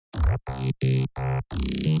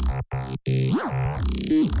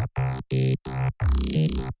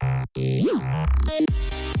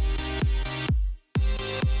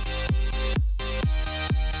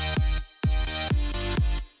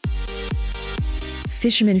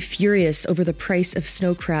Fishermen furious over the price of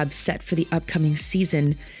snow crab set for the upcoming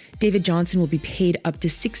season. David Johnston will be paid up to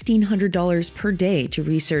 $1,600 per day to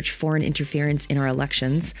research foreign interference in our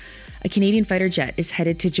elections. A Canadian fighter jet is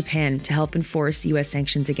headed to Japan to help enforce U.S.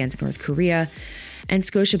 sanctions against North Korea. And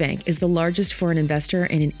Scotiabank is the largest foreign investor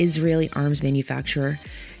in an Israeli arms manufacturer.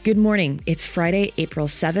 Good morning. It's Friday, April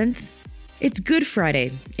 7th. It's Good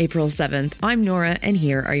Friday, April 7th. I'm Nora, and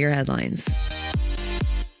here are your headlines.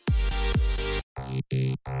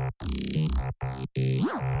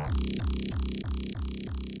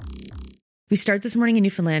 We start this morning in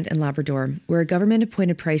Newfoundland and Labrador, where a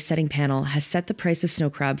government-appointed price-setting panel has set the price of snow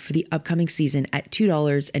crab for the upcoming season at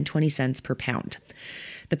 $2.20 per pound.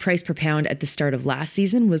 The price per pound at the start of last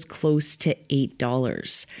season was close to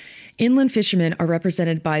 $8. Inland fishermen are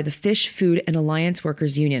represented by the Fish, Food and Alliance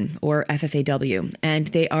Workers Union, or FFAW, and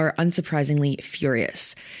they are unsurprisingly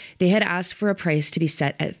furious. They had asked for a price to be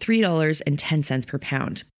set at $3.10 per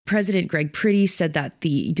pound. President Greg Priddy said that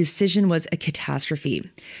the decision was a catastrophe.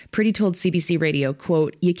 Priddy told CBC Radio,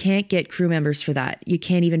 quote, "You can't get crew members for that. You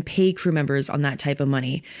can't even pay crew members on that type of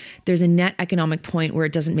money. There's a net economic point where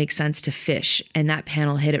it doesn't make sense to fish," and that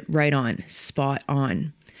panel hit it right on, spot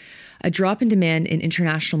on. A drop in demand in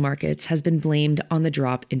international markets has been blamed on the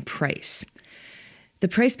drop in price. The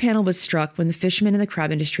price panel was struck when the fishermen and the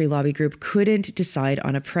crab industry lobby group couldn't decide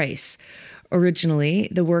on a price. Originally,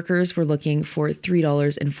 the workers were looking for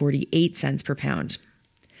 $3.48 per pound.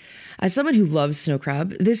 As someone who loves snow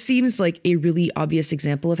crab, this seems like a really obvious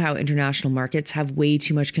example of how international markets have way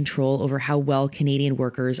too much control over how well Canadian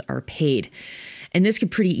workers are paid. And this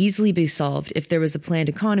could pretty easily be solved if there was a planned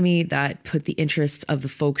economy that put the interests of the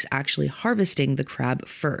folks actually harvesting the crab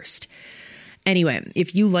first. Anyway,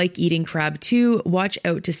 if you like eating crab too, watch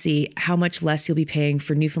out to see how much less you'll be paying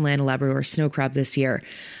for Newfoundland and Labrador snow crab this year.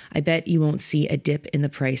 I bet you won't see a dip in the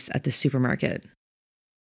price at the supermarket.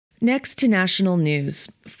 Next to national news,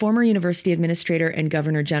 former university administrator and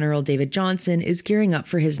Governor General David Johnston is gearing up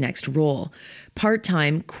for his next role,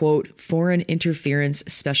 part-time, quote, foreign interference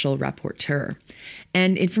special rapporteur.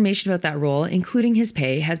 And information about that role, including his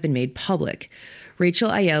pay, has been made public.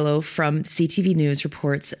 Rachel Aiello from CTV News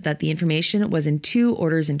reports that the information was in 2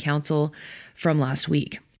 orders in council from last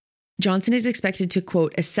week. Johnston is expected to,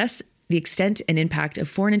 quote, assess the extent and impact of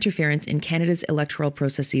foreign interference in Canada's electoral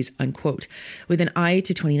processes, unquote, with an eye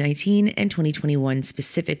to 2019 and 2021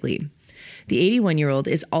 specifically. The 81-year-old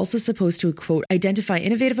is also supposed to, quote, identify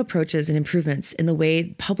innovative approaches and improvements in the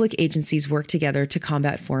way public agencies work together to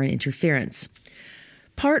combat foreign interference.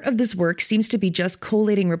 Part of this work seems to be just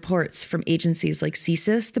collating reports from agencies like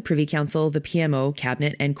CSIS, the Privy Council, the PMO,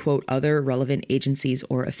 Cabinet, and, quote, other relevant agencies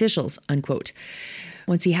or officials, unquote.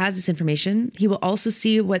 Once he has this information, he will also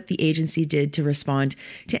see what the agency did to respond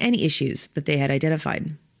to any issues that they had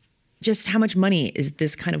identified. Just how much money is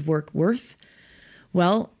this kind of work worth?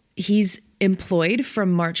 Well, he's employed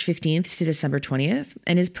from March 15th to December 20th,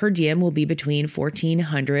 and his per diem will be between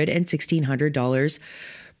 $1,400 and $1,600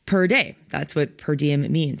 per day. That's what per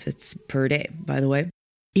diem means. It's per day, by the way.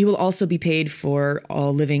 He will also be paid for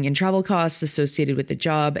all living and travel costs associated with the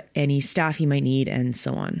job, any staff he might need, and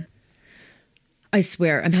so on. I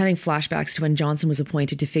swear, I'm having flashbacks to when Johnston was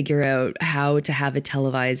appointed to figure out how to have a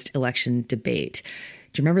televised election debate.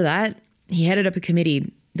 Do you remember that? He headed up a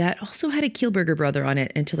committee that also had a Kielburger brother on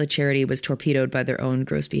it until the charity was torpedoed by their own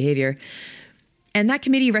gross behavior. And that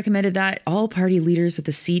committee recommended that all party leaders with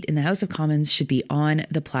a seat in the House of Commons should be on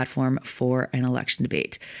the platform for an election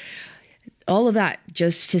debate. All of that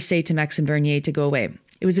just to say to Maxime Bernier to go away.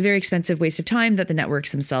 It was a very expensive waste of time that the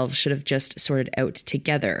networks themselves should have just sorted out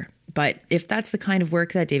together. But if that's the kind of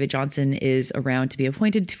work that David Johnston is around to be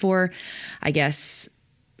appointed for, I guess,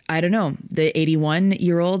 I don't know. The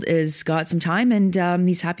 81-year-old has got some time and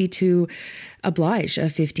he's happy to oblige a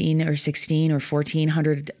 $1,500 or $1,600 or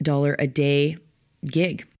 $1,400 a day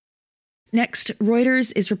gig. Next,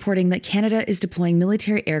 Reuters is reporting that Canada is deploying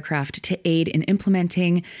military aircraft to aid in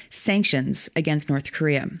implementing sanctions against North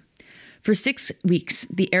Korea. For 6 weeks,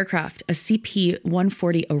 the aircraft, a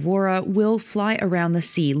CP-140 Aurora, will fly around the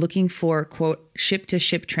sea looking for, quote,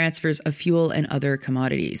 ship-to-ship transfers of fuel and other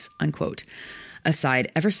commodities, unquote.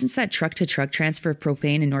 Aside, ever since that truck-to-truck transfer of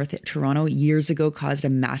propane in North Toronto years ago caused a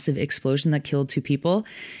massive explosion that killed 2 people,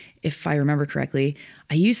 if I remember correctly,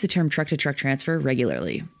 I use the term truck-to-truck transfer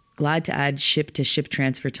regularly. Glad to add ship-to-ship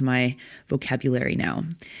transfer to my vocabulary now.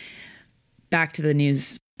 Back to the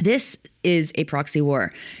news. This is a proxy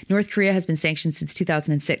war. North Korea has been sanctioned since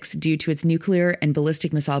 2006 due to its nuclear and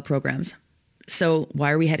ballistic missile programs. So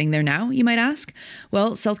why are we heading there now, you might ask?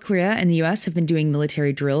 Well, South Korea and the US have been doing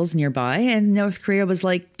military drills nearby, and North Korea was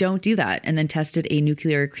like, don't do that, and then tested a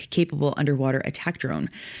nuclear-capable underwater attack drone.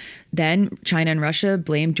 Then China and Russia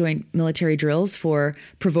blamed joint military drills for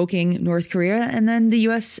provoking North Korea, and then the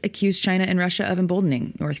US accused China and Russia of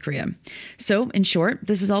emboldening North Korea. So, in short,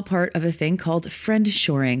 this is all part of a thing called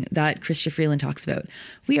friendshoring that Chrystia Freeland talks about.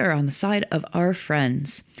 We are on the side of our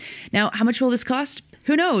friends. Now, how much will this cost?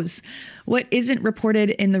 Who knows? What isn't reported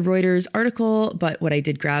in the Reuters article, but what I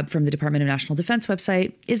did grab from the Department of National Defense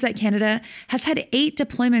website, is that Canada has had 8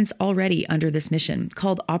 deployments already under this mission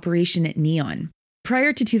called Operation Neon.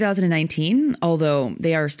 Prior to 2019, although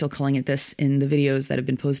they are still calling it this in the videos that have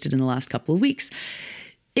been posted in the last couple of weeks,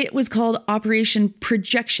 it was called Operation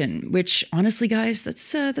Projection, which honestly, guys,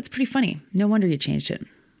 that's pretty funny. No wonder you changed it.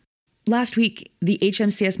 Last week, the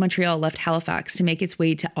HMCS Montreal left Halifax to make its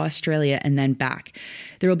way to Australia and then back.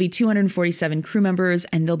 There will be 247 crew members,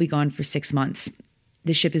 and they'll be gone for 6 months.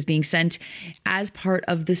 The ship is being sent as part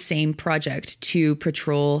of the same project to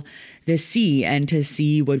patrol the sea and to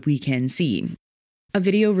see what we can see. A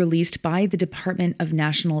video released by the Department of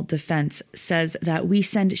National Defense says that we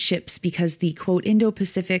send ships because the, quote,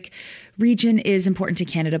 Indo-Pacific region is important to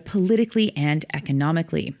Canada politically and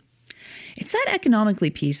economically. It's that economically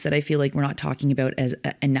piece that I feel like we're not talking about as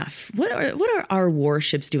enough. What are our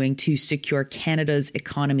warships doing to secure Canada's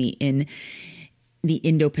economy in the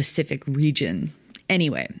Indo-Pacific region?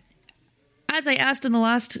 Anyway, as I asked in the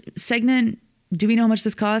last segment, do we know how much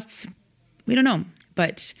this costs? We don't know.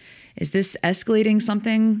 But is this escalating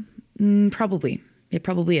something? Probably. It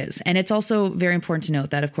probably is. And it's also very important to note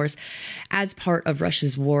that, of course, as part of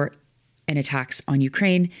Russia's war and attacks on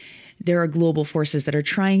Ukraine, there are global forces that are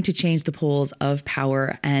trying to change the poles of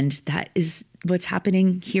power, and that is what's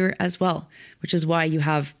happening here as well, which is why you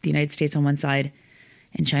have the United States on one side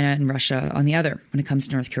and China and Russia on the other when it comes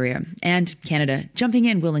to North Korea, and Canada jumping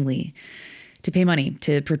in willingly to pay money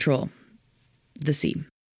to patrol the sea.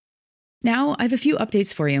 Now, I have a few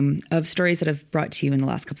updates for you of stories that I've brought to you in the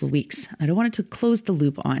last couple of weeks that I wanted to close the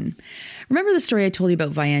loop on. Remember the story I told you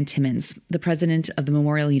about Vianne Timmins, the president of the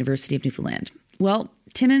Memorial University of Newfoundland? Well,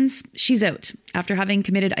 Timmins, she's out after having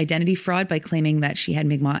committed identity fraud by claiming that she had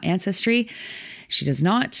Mi'kmaq ancestry. She does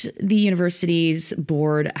not. The university's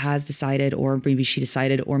board has decided, or maybe she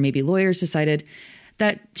decided, or maybe lawyers decided,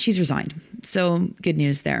 that she's resigned. So good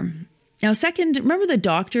news there. Now, second, remember the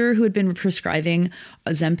doctor who had been prescribing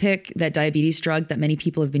Ozempic, that diabetes drug that many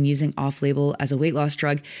people have been using off-label as a weight loss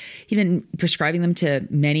drug? He'd been prescribing them to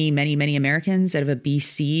many, many, many Americans out of a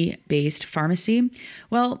BC-based pharmacy.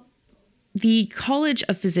 Well, the College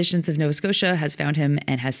of Physicians of Nova Scotia has found him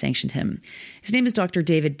and has sanctioned him. His name is Dr.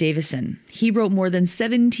 David Davison. He wrote more than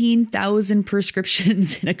 17,000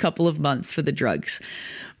 prescriptions in a couple of months for the drugs,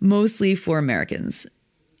 mostly for Americans.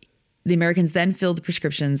 The Americans then filled the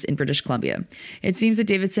prescriptions in British Columbia. It seems that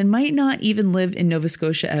Davidson might not even live in Nova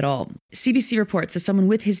Scotia at all. CBC reports that someone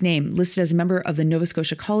with his name listed as a member of the Nova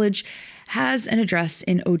Scotia College has an address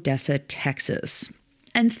in Odessa, Texas.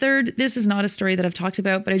 And third, this is not a story that I've talked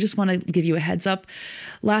about, but I just want to give you a heads up.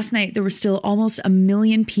 Last night, there were still almost 1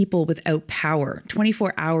 million people without power,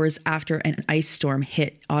 24 hours after an ice storm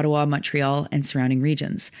hit Ottawa, Montreal, and surrounding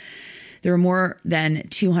regions. There were more than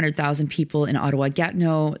 200,000 people in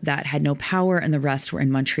Ottawa-Gatineau that had no power, and the rest were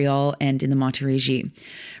in Montreal and in the Montérégie.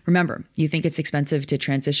 Remember, you think it's expensive to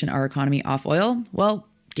transition our economy off oil? Well,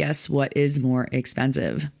 guess what is more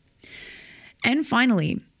expensive? And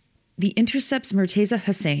finally, The Intercept's Murtaza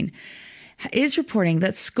Hussain is reporting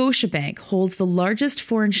that Scotiabank holds the largest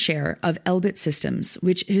foreign share of Elbit Systems,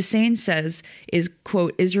 which Hussain says is,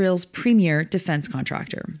 quote, Israel's premier defense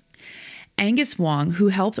contractor. Angus Wong, who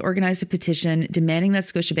helped organize a petition demanding that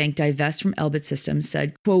Scotiabank divest from Elbit Systems,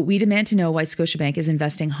 said, quote, we demand to know why Scotiabank is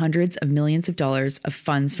investing hundreds of millions of dollars of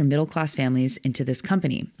funds from middle-class families into this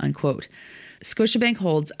company, unquote. Scotiabank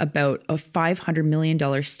holds about a $500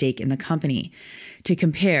 million stake in the company. To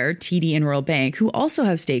compare, TD and Royal Bank, who also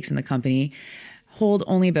have stakes in the company, hold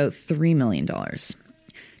only about $3 million.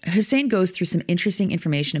 Hussain goes through some interesting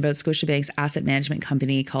information about Scotiabank's asset management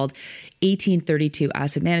company called 1832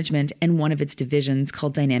 Asset Management and one of its divisions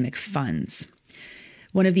called Dynamic Funds.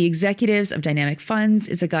 One of the executives of Dynamic Funds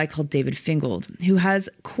is a guy called David Fingold, who has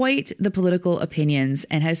quite the political opinions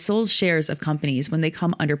and has sold shares of companies when they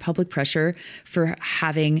come under public pressure for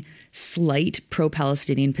having slight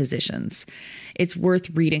pro-Palestinian positions. It's worth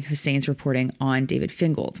reading Hussain's reporting on David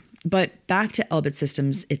Fingold. But back to Elbit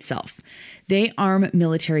Systems itself. They arm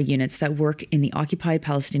military units that work in the occupied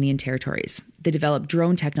Palestinian territories. They develop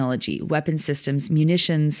drone technology, weapon systems,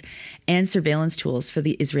 munitions, and surveillance tools for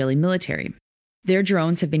the Israeli military. Their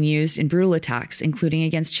drones have been used in brutal attacks, including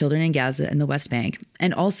against children in Gaza and the West Bank,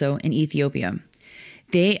 and also in Ethiopia.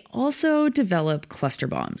 They also develop cluster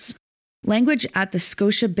bombs. Language at the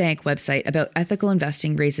Scotiabank website about ethical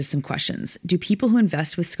investing raises some questions. Do people who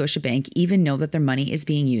invest with Scotiabank even know that their money is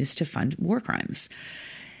being used to fund war crimes?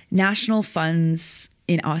 National funds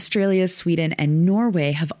in Australia, Sweden, and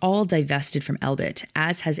Norway have all divested from Elbit,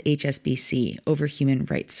 as has HSBC, over human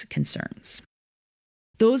rights concerns.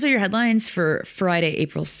 Those are your headlines for Friday,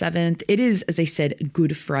 April 7th. It is, as I said,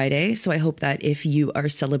 Good Friday. So I hope that if you are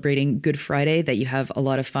celebrating Good Friday, that you have a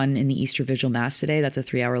lot of fun in the Easter Vigil Mass today. That's a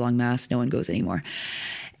 3-hour-long Mass. No one goes anymore.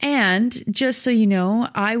 And just so you know,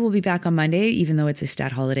 I will be back on Monday, even though it's a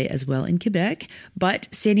stat holiday as well in Quebec. But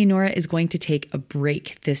Sandy Nora is going to take a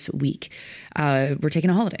break this week. We're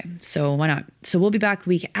taking a holiday, so why not? So we'll be back the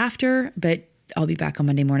week after, but I'll be back on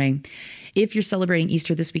Monday morning. If you're celebrating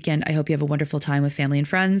Easter this weekend, I hope you have a wonderful time with family and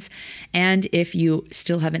friends. And if you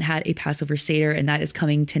still haven't had a Passover Seder, and that is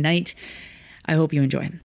coming tonight, I hope you enjoy.